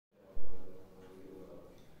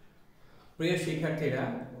প্রিয় শিক্ষার্থীরা,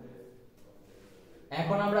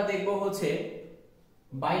 এখন আমরা দেখব হচ্ছে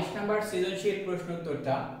 22 নম্বর সৃজনশীল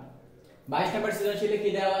প্রশ্নোত্তরটা। 22 নম্বর সৃজনশীলে কি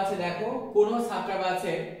দেওয়া আছে দেখো, কোন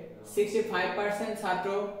ছাত্রাবাসে 65% ছাত্র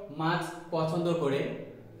মাছ পছন্দ করে,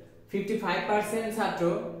 55% ছাত্র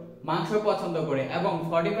মাংস পছন্দ করে এবং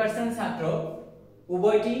 40% ছাত্র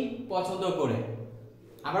উভয়টি পছন্দ করে।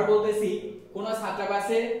 আবার বলতেছি, কোন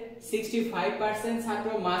ছাত্রাবাসে 65% ছাত্র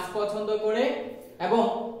মাছ পছন্দ করে এবং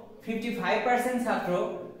 55% ছাত্র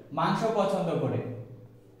মাংস পছন্দ করে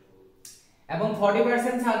এবং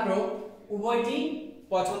 40% ছাত্র উভয়টি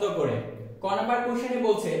পছন্দ করে। ক নাম্বার কোশ্চেনে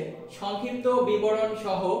বলছে সংক্ষিপ্ত বিবরণ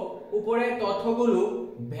সহ উপরের তথ্যগুলো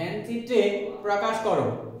ভেন চিত্রে প্রকাশ করো।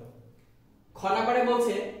 খ নাম্বারে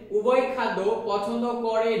বলছে উভয় খাদ্য পছন্দ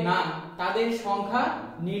করে না তাদের সংখ্যা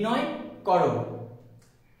নির্ণয় করো।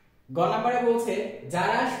 গ নাম্বারে বলছে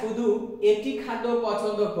যারা শুধু একটি খাদ্য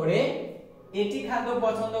পছন্দ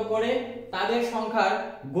করে তাদের সংখ্যার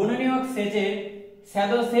গুণনীয়ক সেটের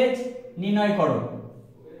স্যাডোসেট নির্ণয় করো।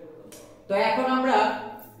 তো এখন আমরা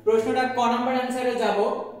প্রশ্নটা ক নাম্বার অ্যানসারে যাব।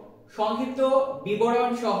 সংক্ষিপ্ত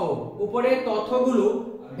বিবরণ সহ উপরের তথ্যগুলো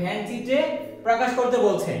ভেন চিত্রে প্রকাশ করতে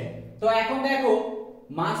বলছে। তো এখন দেখো,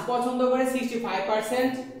 মাছ পছন্দ করে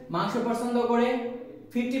 65%, মাংস পছন্দ করে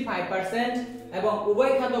 55% এবং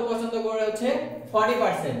উভয় খাদ্য পছন্দ করে হচ্ছে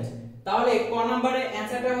 40%। তাহলে ক নাম্বারের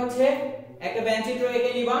অ্যানসারটা হচ্ছে একটা ভেন চিত্র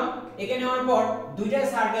এঁকে নিবা। এঁকে নেওয়ার পর দুইটা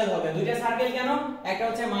সার্কেল হবে। দুইটা সার্কেল কেন? একটা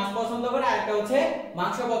হচ্ছে মাছ পছন্দ করে আর একটা হচ্ছে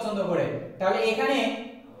মাংস পছন্দ করে। তাহলে এখানে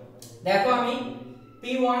দেখো আমি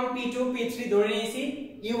P1 P2 P3 ধরে নিয়েছি।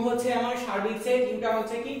 ইউ হচ্ছে আমার সার্বিক সেট, ইউটা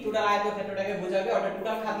হচ্ছে কি টোটাল আয়তক্ষেত্রটাকে বোঝাবে, অর্থাৎ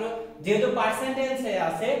টোটাল খাদ্য। যেহেতু পার্সেন্টেজে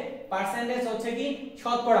আছে, পার্সেন্টেজ হচ্ছে কি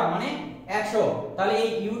শতকরা, মানে 100। তাহলে এই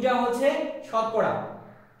ইউটা হচ্ছে শতকরা,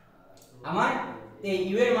 আমার এই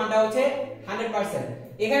ইউ এর মানটা হচ্ছে 100%।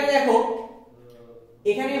 এখানে দেখো,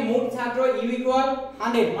 এখানে মোট ছাত্র ইউ ইকুয়াল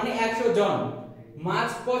 100 মানে 100 জন। মাছ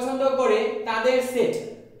পছন্দ করে তাদের সেট,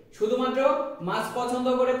 শুধুমাত্র মাছ পছন্দ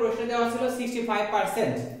করে প্রশ্নে দেওয়া ছিল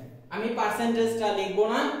 65%। আমি পার্সেন্টেজটা লিখব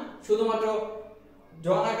না, শুধুমাত্র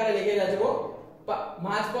জন আকারে লিখে রাখবো।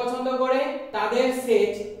 মাছ পছন্দ করে তাদের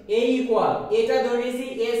সেট এ ইকুয়াল, এটা ধরে নিয়েছি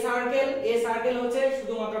এ সার্কেল হচ্ছে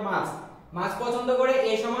শুধুমাত্র মাছ। মাছ পছন্দ করে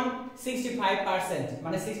এ সমান 65%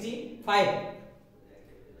 মানে 65।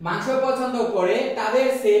 মাংস পছন্দ করে তাদের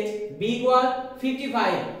সেট বি ইকুয়াল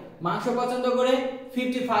 55, মাংস পছন্দ করে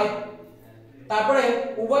 55। তারপরে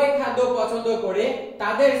উভয় খাদ্য পছন্দ করে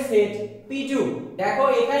তাদের সেট P2। দেখো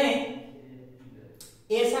এখানে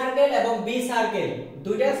এ সার্কেল এবং বি সার্কেল,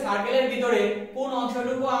 দুইটা সার্কেলের ভিতরে কোন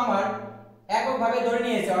অংশটুকু আমার এককভাবে ধরে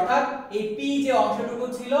নিয়েছে, অর্থাৎ এই P যে অংশটুকু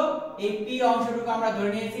ছিল এই P অংশটুকু আমরা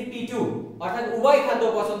ধরে নিয়েছি P2। অর্থাৎ উভয় খাদ্য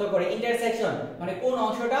পছন্দ করে, ইন্টারসেকশন মানে কোন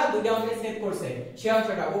অংশটা দুইটা অংশে সেট করছে সেই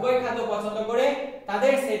অংশটা উভয় খাদ্য পছন্দ করে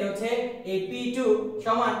তাদের সেট হচ্ছে এই P2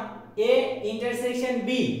 সমান A ইন্টারসেকশন B,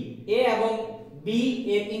 A এবং B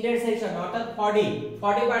এর ইন্টারসেকশন অর্থাৎ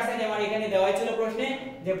 40% আমার এখানে দেওয়া ছিল প্রশ্নে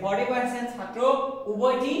যে 40% ছাত্র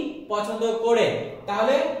উভয়টি পছন্দ করে।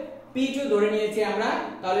 তাহলে P2 ধরে নিয়েছি আমরা।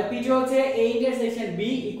 তাহলে P2 হচ্ছে A ইন্টারসেকশন B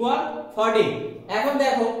ইকুয়াল 40। এখন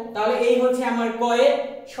দেখো, তাহলে এই হচ্ছে আমার ক এর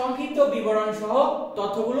সংক্ষিপ্ত বিবরণ সহ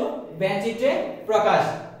তথ্যগুলো ভেন চিত্রে প্রকাশ।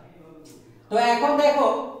 তো এখন দেখো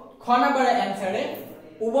খ নাম্বারের অ্যানসারে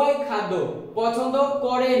উভয় খাদ্য পছন্দ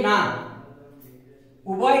করে না,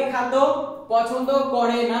 উভয় খাদ্য পছন্দ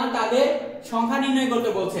করে না তাদের সংখ্যা নির্ণয় করতে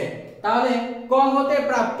বলছে। তাহলে ক হতে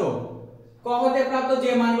প্রাপ্ত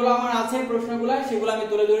যে মানগুলো আমার আছে প্রশ্নগুলো সেগুলো আমি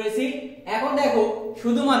তুলে ধরেছি। এখন দেখো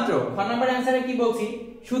শুধুমাত্র খ নাম্বার অ্যানসারে কি বলছি,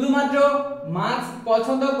 শুধুমাত্র মাছ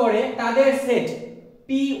পছন্দ করে তাদের সেট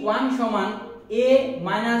P1 সমান A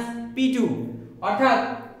P2। অর্থাৎ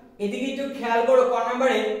এদিকে একটু খেয়াল করো, ক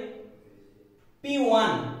নাম্বারে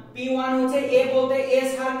P1 হচ্ছে A বলতে A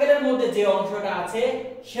সার্কেলের মধ্যে যে অংশটা আছে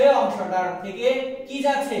সেই অংশটার থেকে কি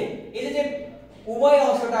যাচ্ছে, এই যে উভয়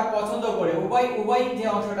অংশটা পছন্দ করে, উভয় যে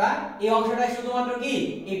অংশটা এই অংশটা শুধুমাত্র কি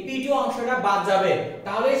এই P2 অংশটা বাদ যাবে।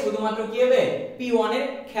 তাহলে শুধুমাত্র কি হবে, P1 এর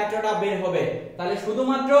ক্ষেত্রটা বের হবে। তাহলে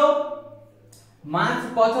শুধুমাত্র মাছ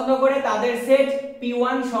পছন্দ করে তাদের সেট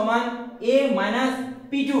P1 সমান A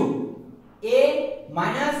P2, A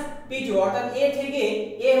P2 অর্থাৎ A থেকে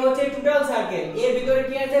A হচ্ছে টোটাল সার্কেল, এর ভিতরে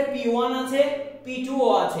কি আছে P1 আছে P2 ও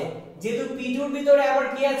আছে। যেহেতু P2 এর ভিতরে আবার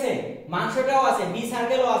কি আছে, মাংসটাও আছে, B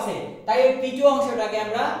সার্কেলও আছে, তাই এই P2 অংশটাকে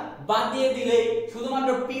আমরা বাদ দিয়ে দিলে শুধুমাত্র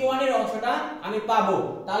P1 এর অংশটা আমি পাবো।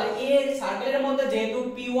 তাহলে A সার্কেলের মধ্যে যেহেতু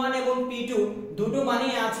P1 এবং P2 দুটো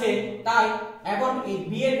মানই আছে, তাই এখন এই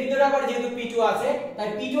B এর ভিতরে আবার যেহেতু P2 আছে, তাই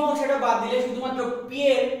P2 অংশটা বাদ দিলে শুধুমাত্র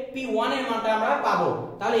P1 এর মানটা আমরা পাবো।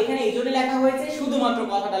 তাহলে এখানে এইজন্য লেখা হয়েছে, শুধুমাত্র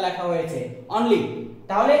কথাটা লেখা হয়েছে অনলি।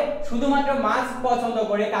 তাহলে শুধুমাত্র মাস পছন্দ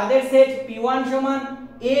করে তাদের সেট P1 সমান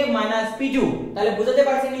A মাইনাস P2। তাহলে বুঝতে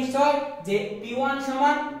পারছেন নিশ্চয় যে P1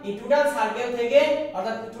 সমান এই টোটাল সার্কেল থেকে,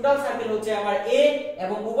 অর্থাৎ টোটাল সার্কেল হচ্ছে আমার A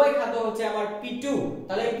এবং উভয় খাদ্য হচ্ছে আমার P2।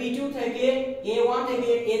 তাহলে P2 থেকে A1 থেকে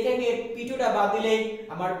A থেকে P2 টা বাদ দিলে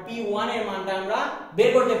আমার P1 এর মানটা আমরা বের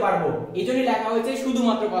করতে পারবো। এইজন্যই লেখা হয়েছে,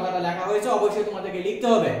 শুধুমাত্র কথাটা লেখা হয়েছে, অবশ্যই তোমাদেরকে লিখতে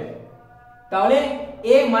হবে। তাহলে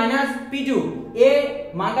A মাইনাস P2, A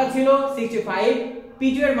মানটা ছিল 65,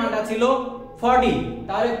 P2 এর মানটা ছিল 40।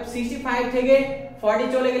 তাহলে 65 থেকে 40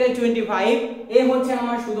 চলে গেলে 25। এ হচ্ছে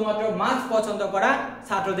আমার শুধুমাত্র মার্কস পছন্দ করা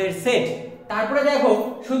ছাত্রদের সেট। তারপরে দেখো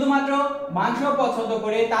শুধুমাত্র মাংস পছন্দ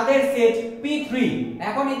করে তাদের সেট P3।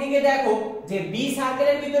 এখন এদিকে দেখো যে বি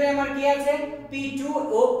সার্কেলের ভিতরে আমার কি আছে, P2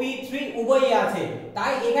 ও P3 উভয়ই আছে।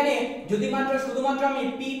 তাই এখানে যদি মাত্র শুধুমাত্র আমি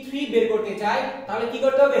P3 বের করতে চাই তাহলে কি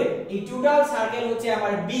করতে হবে, এই টোটাল সার্কেল হচ্ছে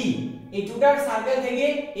আমার B, এই টোটাল সার্কেল থেকে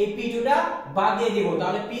এই P2 টা বাদ দিয়ে দেব।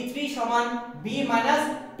 তাহলে P3 সমান B মাইনাস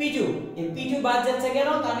P2। এই P2 বাদ যাচ্ছে কেন,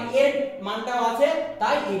 কারণ এর মানটাও আছে,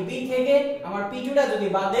 তাই এই B থেকে আমার P2 টা যদি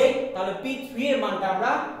বাদ দেই তাহলে P3 এর মানটা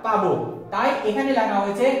আমরা পাবো। তাই এখানে লেখা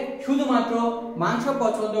হয়েছে শুধুমাত্র মাংস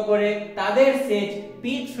পছন্দ করে তাদের set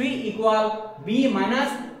P3 equal B minus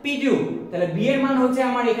P2। তাহলে B এর মান হচ্ছে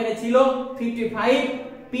আমার এখানে ছিল 55,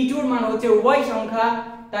 P2 এর মান হচ্ছে উভয় সংখ্যা,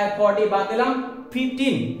 তাই 40 বাদ দিলাম,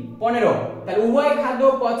 15 15। তাহলে উভয় খাদ্য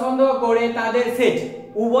পছন্দ করে তাদের সেট,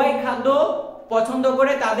 উভয় খাদ্য পছন্দ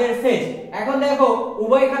করে তাদের সেট। এখন দেখো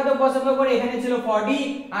উভয় খাদ্য পছন্দ করে এখানে ছিল 40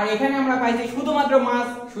 আর এখানে আমরা পাইছি শুধুমাত্র মাছ,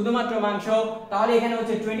 শুধুমাত্র মাংস। তাহলে এখানে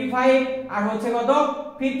হচ্ছে 25 আর হচ্ছে কত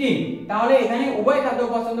 15। তাহলে এখানে উভয় খাদ্য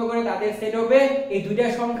পছন্দ করে তাদের সেট হবে এই দুইটা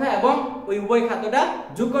সংখ্যা এবং ওই উভয় খাদ্যটা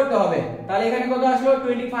যোগ করতে হবে। তাহলে এখানে কত আসলো,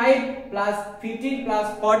 25 প্লাস 15 প্লাস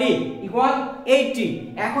 40 ইকুয়াল 80।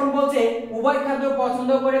 এখন বলছে উভয় খাদ্য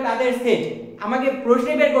পছন্দ করে তাদের সেট। আমাকে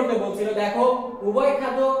প্রশ্নে বের করতে বলছিল, দেখো উভয়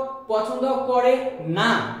খাদ্য পছন্দ করে না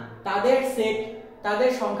তাদের সেট, তাদের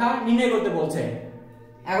সংখ্যা নির্ণয় করতে বলছে।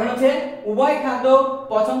 এখন হচ্ছে উভয় খাদ্য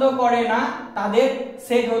পছন্দ করে না তাদের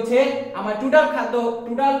সেট হচ্ছে আমার টোটাল খাদ্য,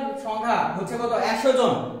 টোটাল সংখ্যা হচ্ছে কত 100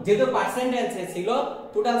 জন, যেহেতু পার্সেন্টেজে ছিল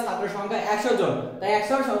টোটাল ছাত্র সংখ্যা 100 জন, তাই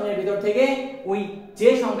 100 জনের ভিতর থেকে ওই যে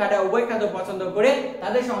সংখ্যাটা উভয় খাদ্য পছন্দ করে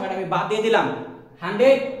তাদের সংখ্যাটা আমি বাদ দিয়ে দিলাম।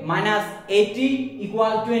 100 মাইনাস 80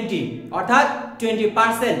 ইকুয়াল 20, অর্থাৎ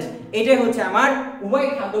 20%। এটাই হচ্ছে আমার উভয়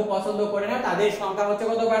খাদ্য পছন্দ করে না তাদের সংখ্যা হচ্ছে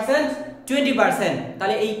কত পার্সেন্ট, 20%।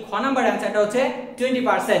 তাহলে এই খ নাম্বার অ্যানসারটা হচ্ছে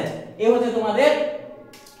 20%। এই হচ্ছে তোমাদের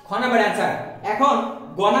খ নাম্বার অ্যানসার। এখন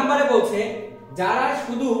গ নাম্বারে বলছে যারা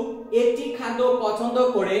শুধু একটি খাদ্য পছন্দ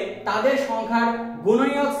করে তাদের সংখ্যার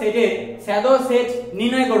গুণনীয়ক সেটের শ্যাডো সেট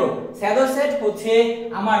নির্ণয় করো। শ্যাডো সেট হচ্ছে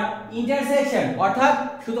আমার ইন্টারসেকশন, অর্থাৎ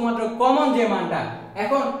শুধুমাত্র কমন যে মানটা।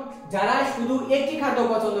 এখন যারা শুধু একটি খাদ্য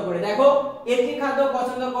পছন্দ করে, দেখো একটি খাদ্য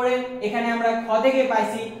পছন্দ করে এখানে আমরা খ থেকে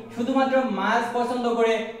পাইছি শুধুমাত্র মাছ পছন্দ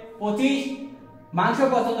করে 25, মাংস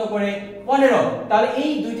পছন্দ করে 15। তাহলে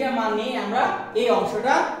এই দুইটা মান নিয়ে আমরা এই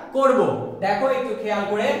অংশটা করব। দেখো একটু খেয়াল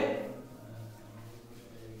করে,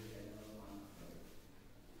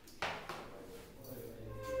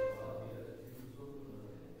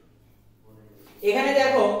 এখানে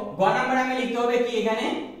দেখো গ নাম্বার আমি লিখতে হবে কি, এখানে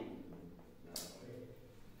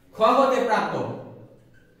খ হতে প্রাপ্ত,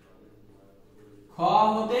 খ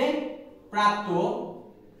হতে প্রাপ্ত,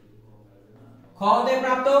 খ হতে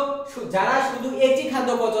প্রাপ্ত যারা শুধু একটি খাদ্য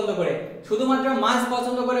পছন্দ করে, শুধুমাত্র মাছ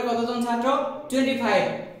পছন্দ করে কতজন ছাত্র, 25।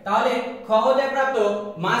 তাহলে খ হতে প্রাপ্ত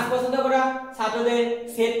মাছ পছন্দ করা ছাত্রদের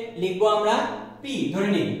সেট লিখবো আমরা P ধরে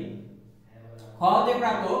নিই। খ হতে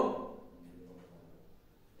প্রাপ্ত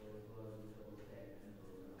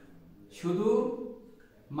শুধু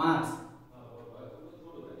মাছ,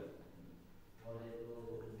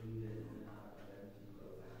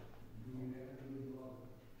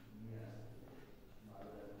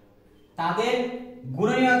 তাদের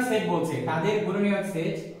গুণনীয়ক সেট বলছে, তাদের গুণনীয়ক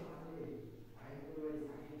সেট,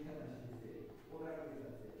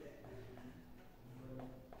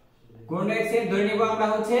 গুণনীয়ক সেট ধরে নিব আমরা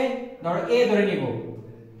হচ্ছে ধরো A ধরে নিব,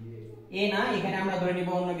 A না এখানে আমরা ধরে নিব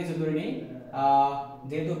অন্য কিছু ধরে নিই,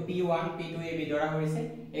 যেহেতু P1 P2 AB ধরা হয়েছে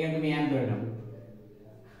এখানে তুমি M ধরে নাও,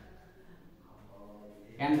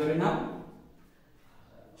 M ধরে নাও।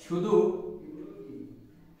 শুধু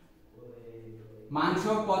মাংস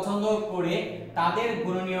পছন্দ করে তাদের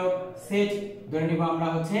গুণনীয়ক সেট ধরে নিব আমরা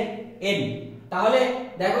হচ্ছে N। তাহলে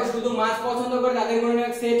দেখো শুধু মাছ পছন্দ করে তাদের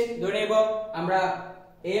গুণনীয়ক সেট ধরে নিব আমরা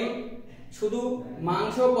M, শুধু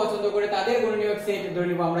মাংস পছন্দ করে তাদের গুণনীয়ক সেট ধরে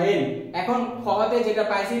নিব আমরা N। এখন খতে যেটা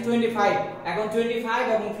পাইছি 25, এখন 25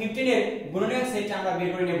 এবং 15 এর গুণনীয়ক সেটটা আমরা বের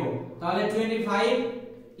করে নেব। তাহলে 25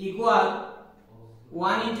 ইকুয়াল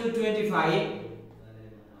 1 * 25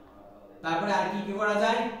 তারপরে আর কি কি করা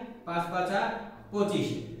যায় 5 5 25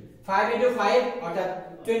 5 into 5 অর্থাৎ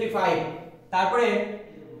 25 তারপরে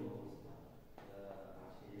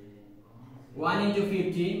 1 into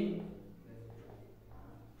 15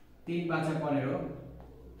 3 5 15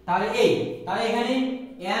 তাহলে এখানে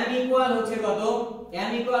m ইকুয়াল হচ্ছে কত m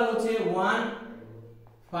ইকুয়াল হচ্ছে 1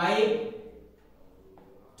 5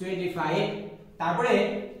 25 তারপরে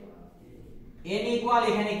n ইকুয়াল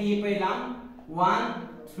এখানে কি পেলাম 1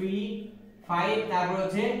 3 5 তারপর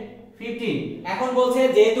হচ্ছে 15 এখন বলছে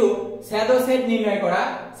যেহেতু শ্যাডো সেট নির্ণয় করা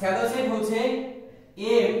শ্যাডো সেট হচ্ছে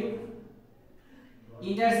m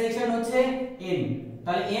ইন্টারসেকশন হচ্ছে n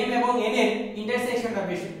তাহলে m এবং n এর ইন্টারসেকশনটা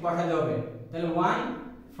বেশি বসাতে হবে তাহলে 1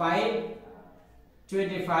 5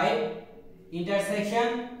 25 ইন্টারসেকশন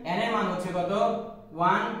n এর মান হচ্ছে কত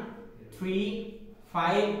 1 3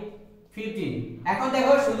 5 15 এখন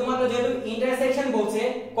দেখো শুধুমাত্র যেহেতু ইন্টারসেকশন বলছে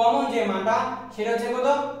কমন যে মানটা সেটা হচ্ছে কত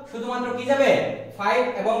শুধুমাত্র কি যাবে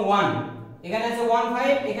 5 এবং 1 এখানে আছে 1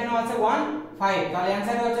 5 এখানেও আছে 1 5 তাহলে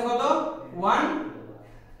आंसरটা হচ্ছে কত 1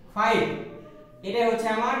 5 এটাই হচ্ছে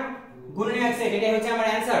আমার গুণনীয়ক সেট এটাই হচ্ছে আমার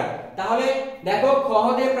आंसर তাহলে দেখো খ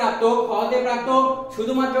হতে প্রাপ্ত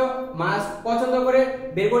শুধুমাত্র মাস পছন্দ করে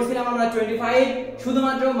বের করেছিলাম আমরা 25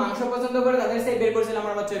 শুধুমাত্র মাংস পছন্দ করে তাদের সেট বের করেছিলাম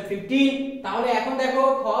আমরা হচ্ছে 15 তাহলে এখন দেখো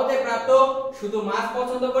খ হতে প্রাপ্ত শুধু মাস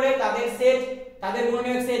পছন্দ করে তাদের সেট তাদের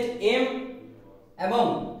গুণনীয়ক সেট m এবং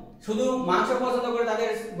শুধু মাংস পছন্দ করে তাদের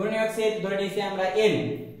গুণনীয়ক সেট ধরে নিয়েছি আমরা n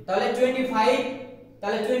তাহলে 25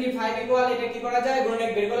 ইকুয়াল এটা কি করা যায়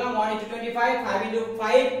গুণনীয়ক বের করলাম 1 into 25 5 into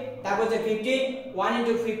 5 তারপর হচ্ছে 15 1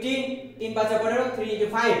 into 15 3 5 15 3 into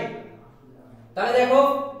 5 তাহলে দেখো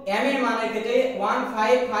m এর মানের ক্ষেত্রে 1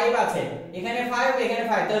 5 5 আছে এখানে 5 এখানে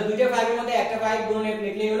 5 তাহলে দুইটা 5 এর মধ্যে একটা 5 গুণনীয়ক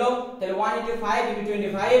লিখলেই হলো তাহলে 1 into 5 into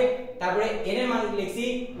 25 তারপরে n এর মান লিখছি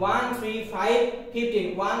 1 3 5 15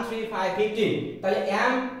 1 3 5 15 তাহলে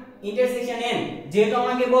m ইন্টারসেকশন n যেহেতু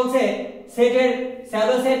আমাকে বলছে সেটের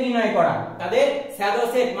শ্যাডো সেট নির্ণয় করা তাদের শ্যাডো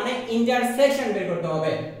সেট মানে ইন্টারসেকশন বের করতে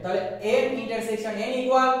হবে তাহলে m intersection n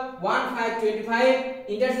equal 1 5 25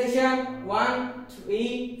 intersection 1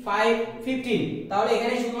 3 5 15 তাহলে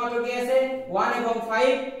এখানে শুধুমাত্র কি আছে 1 এবং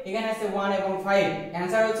 5 এখানে আছে 1 এবং 5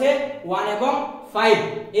 आंसर হচ্ছে 1 এবং 5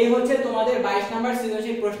 এই হচ্ছে তোমাদের 22 নম্বর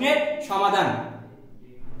সৃজনশীল প্রশ্নের সমাধান।